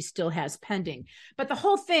cases that she still has pending. But the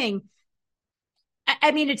whole thing,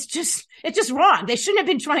 I mean, it's just wrong. They shouldn't have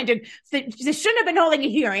been holding a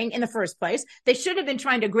hearing in the first place. They should have been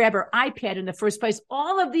trying to grab her iPad in the first place.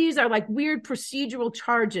 All of these are like weird procedural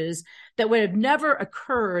charges that would have never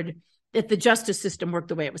occurred if the justice system worked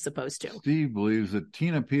the way it was supposed to. Steve believes that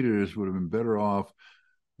Tina Peters would have been better off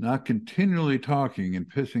not continually talking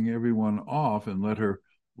and pissing everyone off and let her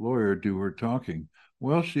lawyer do her talking.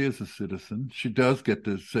 Well, she is a citizen. She does get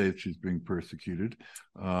to say she's being persecuted.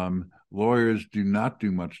 Lawyers do not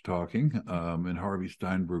do much talking, and Harvey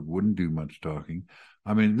Steinberg wouldn't do much talking.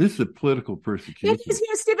 I mean, this is a political persecution.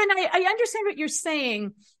 Yes, Stephen, I understand what you're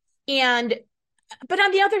saying. But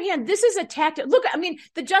on the other hand, this is a tactic. Look, I mean,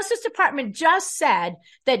 the Justice Department just said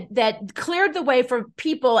that cleared the way for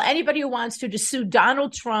anybody who wants to sue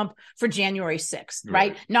Donald Trump for January 6th,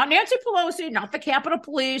 right? Not Nancy Pelosi, not the Capitol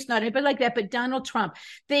Police, not anybody like that, but Donald Trump.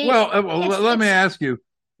 Let me ask you,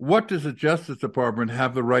 what does the Justice Department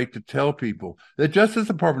have the right to tell people? The Justice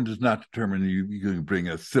Department does not determine you can bring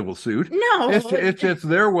a civil suit. No. It's just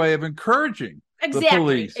their way of encouraging the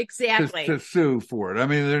police to sue for it. I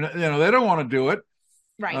mean, they don't want to do it,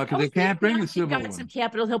 right? Because they can't bring the civil one. Some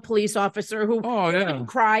Capitol Hill police officer who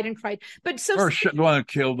cried and cried, but the one that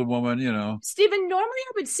killed the woman, Stephen, normally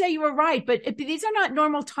I would say you were right, but these are not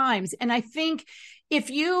normal times, and I think they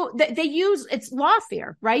use it's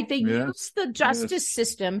lawfare, right? They use the justice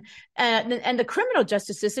system and the criminal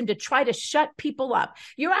justice system to try to shut people up.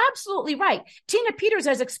 You're absolutely right. Tina Peters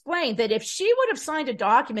has explained that if she would have signed a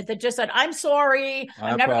document that just said, "I'm sorry,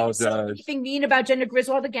 I'm never going to say anything mean about Jena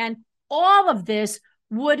Griswold again," all of this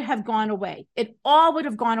would have gone away. It all would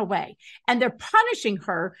have gone away. And they're punishing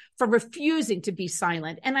her for refusing to be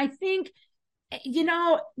silent. And I think,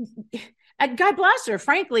 God bless her,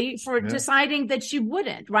 frankly, for deciding that she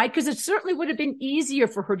wouldn't, right? Because it certainly would have been easier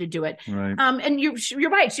for her to do it. Right. And you're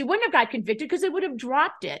right. She wouldn't have got convicted because they would have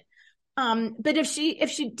dropped it. But if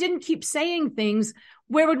she didn't keep saying things,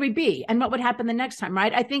 where would we be? And what would happen the next time,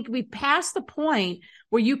 right? I think we passed the point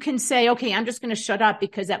where you can say, okay, I'm just going to shut up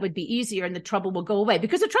because that would be easier and the trouble will go away,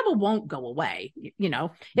 because the trouble won't go away.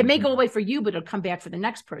 It may go away for you, but it'll come back for the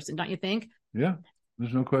next person. Don't you think? Yeah,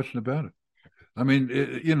 there's no question about it. I mean,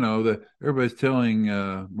 everybody's telling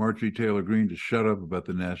Marjorie Taylor Greene to shut up about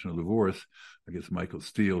the national divorce. I guess Michael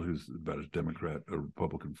Steele, who's about as Democrat or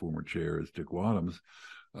Republican former chair as Dick Wadhams.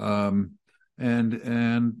 And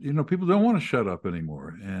people don't want to shut up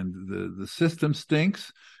anymore. And the system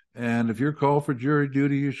stinks. And if you're called for jury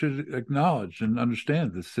duty, you should acknowledge and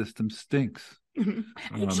understand the system stinks.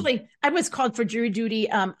 Mm-hmm. Actually, I was called for jury duty.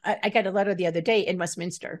 I got a letter the other day in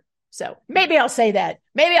Westminster. So maybe I'll say that.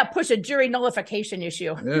 Maybe I'll push a jury nullification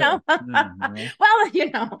issue. Yeah. No? Yeah.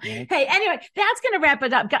 Well, Hey, anyway, that's going to wrap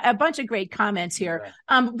it up. Got a bunch of great comments here.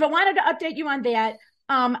 But wanted to update you on that.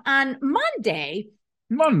 On Monday,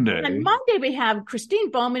 we have Christine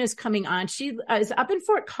Bowman is coming on. She is up in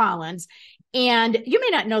Fort Collins. And you may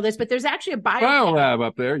not know this, but there's actually a biolab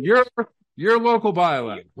up there. Your local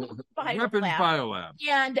biolab. Biolab.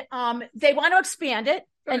 And they want to expand it.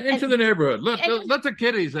 Into the neighborhood. Let the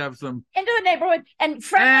kiddies have some. Into the neighborhood. And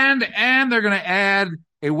they're going to add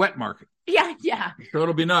a wet market. Yeah. So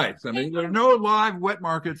it'll be nice. I mean, there are no live wet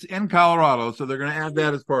markets in Colorado, so they're going to add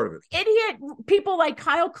that as part of it. Idiot people like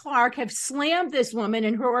Kyle Clark have slammed this woman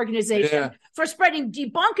and her organization for spreading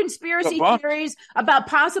debunked conspiracy theories about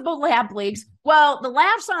possible lab leaks. Well, the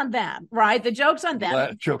laugh's on them, right? The joke's on them.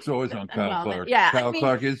 The joke's always on Kyle Clark. Yeah, Kyle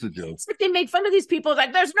Clark is the joke. It's like they make fun of these people.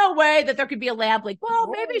 Like, there's no way that there could be a lab leak. Well,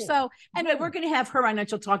 maybe so. Anyway, we're going to have her on and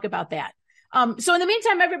she'll talk about that. So in the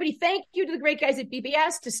meantime, everybody, thank you to the great guys at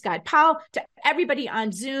BBS, to Scott Powell, to everybody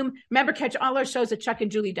on Zoom. Remember, catch all our shows at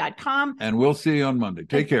chuckandjulie.com. And we'll see you on Monday.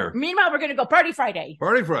 Take care. Meanwhile, we're going to go Party Friday.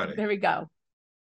 Party Friday. There we go.